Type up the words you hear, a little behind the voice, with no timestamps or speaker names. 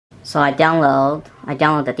So I download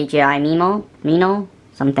the DJI Mino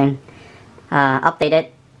something, update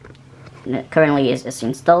it. Currently is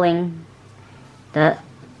installing the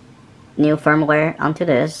new firmware onto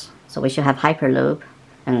this, so we should have Hyperloop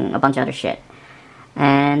and a bunch of other shit.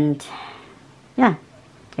 And yeah,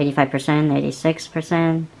 85%,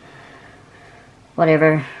 86%,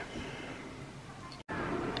 whatever.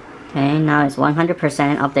 Okay, now it's 100%,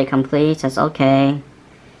 update complete, says okay.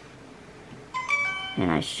 And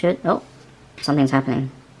I should, oh, something's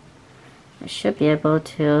happening. I should be able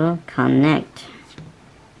to connect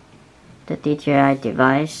the DJI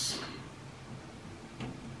device.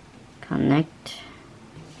 Connect.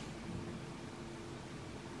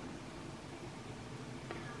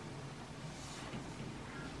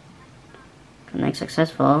 Connect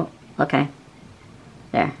successful. Okay.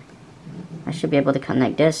 There. I should be able to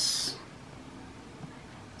connect this.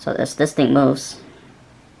 So as this thing moves,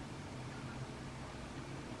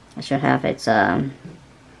 I should have its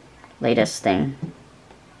latest thing.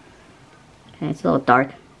 Okay, it's a little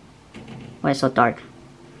dark. Why is it so dark?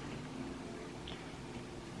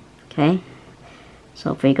 Okay,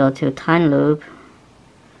 so if we go to time loop,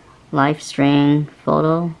 live stream,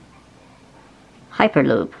 photo,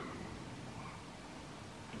 hyperloop.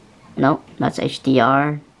 No, that's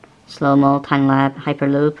HDR, slow-mo, time-lapse,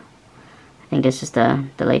 hyperloop. I think this is the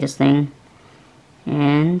latest thing.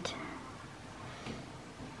 And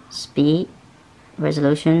speed,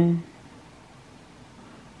 resolution.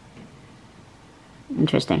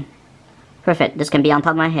 Interesting. Perfect. This can be on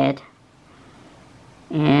top of my head.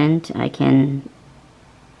 And I can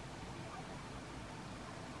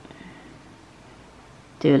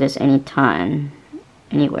do this anytime,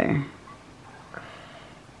 anywhere.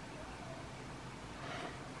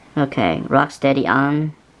 Okay, RockSteady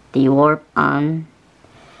on, dewarp on,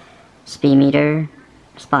 speed meter,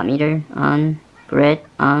 spot meter on, grid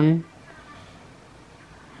on,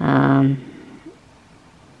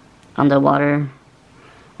 underwater.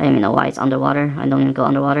 I don't even know why it's underwater. I don't even go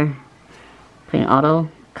underwater. Putting auto,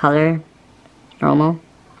 color, normal,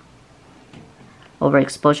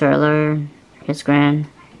 overexposure alert, histogram.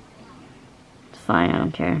 It's fine, I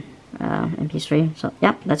don't care. MP3. So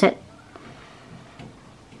yeah, that's it.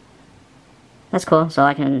 That's cool. So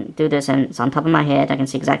I can do this and it's on top of my head. I can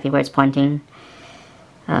see exactly where it's pointing.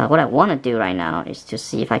 What I want to do right now is to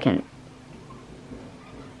see if I can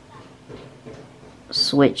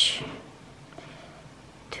switch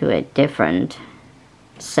to a different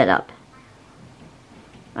setup.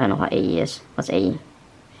 I don't know what AE is. What's AE?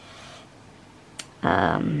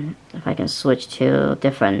 If I can switch to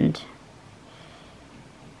different.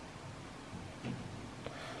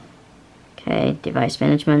 Okay, device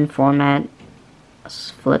management, format,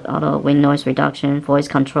 flip auto, wind noise reduction, voice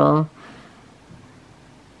control.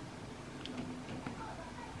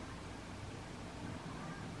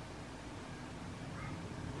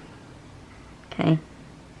 Okay.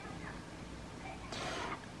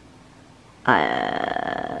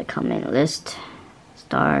 Comment list,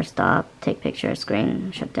 start, stop, take picture,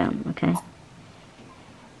 screen, shut down. Okay.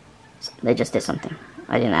 So they just did something.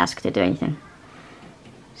 I didn't ask to do anything.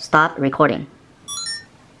 Stop recording.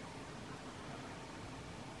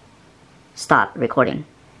 Stop recording.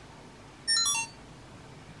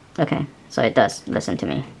 Okay, so it does listen to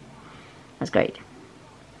me. That's great.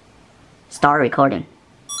 Start recording.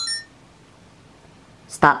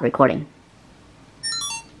 Stop recording.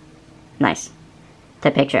 Nice.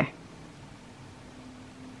 Take picture.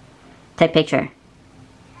 Take picture.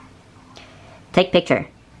 Take picture.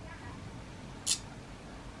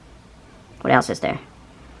 What else is there?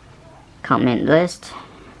 Comment list.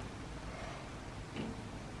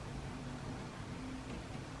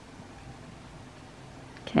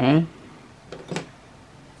 Okay.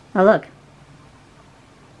 Oh look.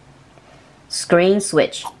 Screen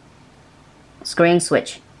switch. Screen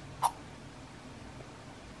switch.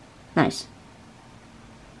 Nice.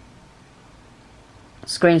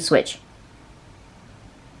 Screen switch.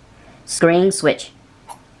 Screen switch.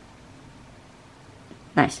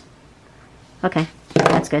 Nice. Okay,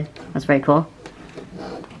 that's good. That's very cool.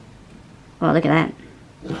 Oh, look at that.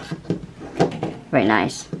 Very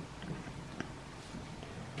nice.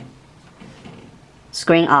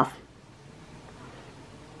 Screen off.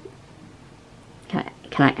 Can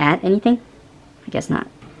I add anything? I guess not.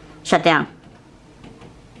 Shut down.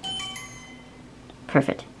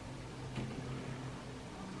 Perfect.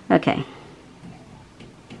 Okay.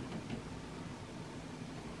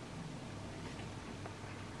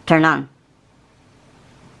 Turn on.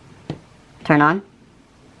 Turn on?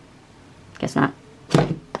 Guess not.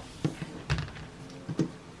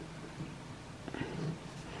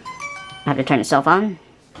 I have to turn itself on.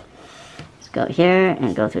 go here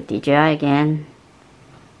and go to DJI again.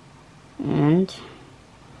 And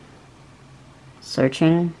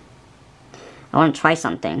searching. I want to try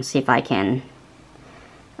something, see if I can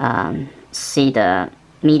see the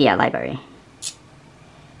media library.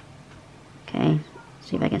 Okay,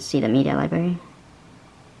 see if I can see the media library.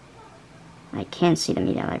 I can't see the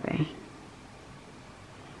media library.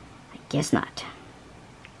 I guess not.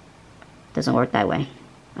 Doesn't work that way.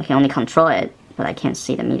 I can only control it, but I can't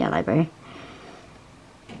see the media library.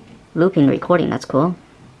 Looping recording, that's cool.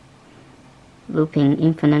 Looping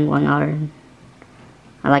infinite 1 hour.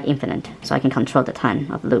 I like infinite, so I can control the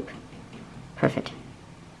time of loop. Perfect.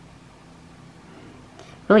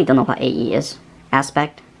 Really don't know what AE is.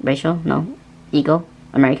 Aspect ratio? No. Eagle?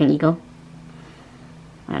 American Eagle?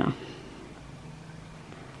 I don't know.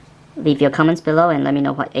 Leave your comments below and let me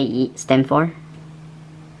know what AE stand for.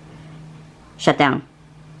 Shut down.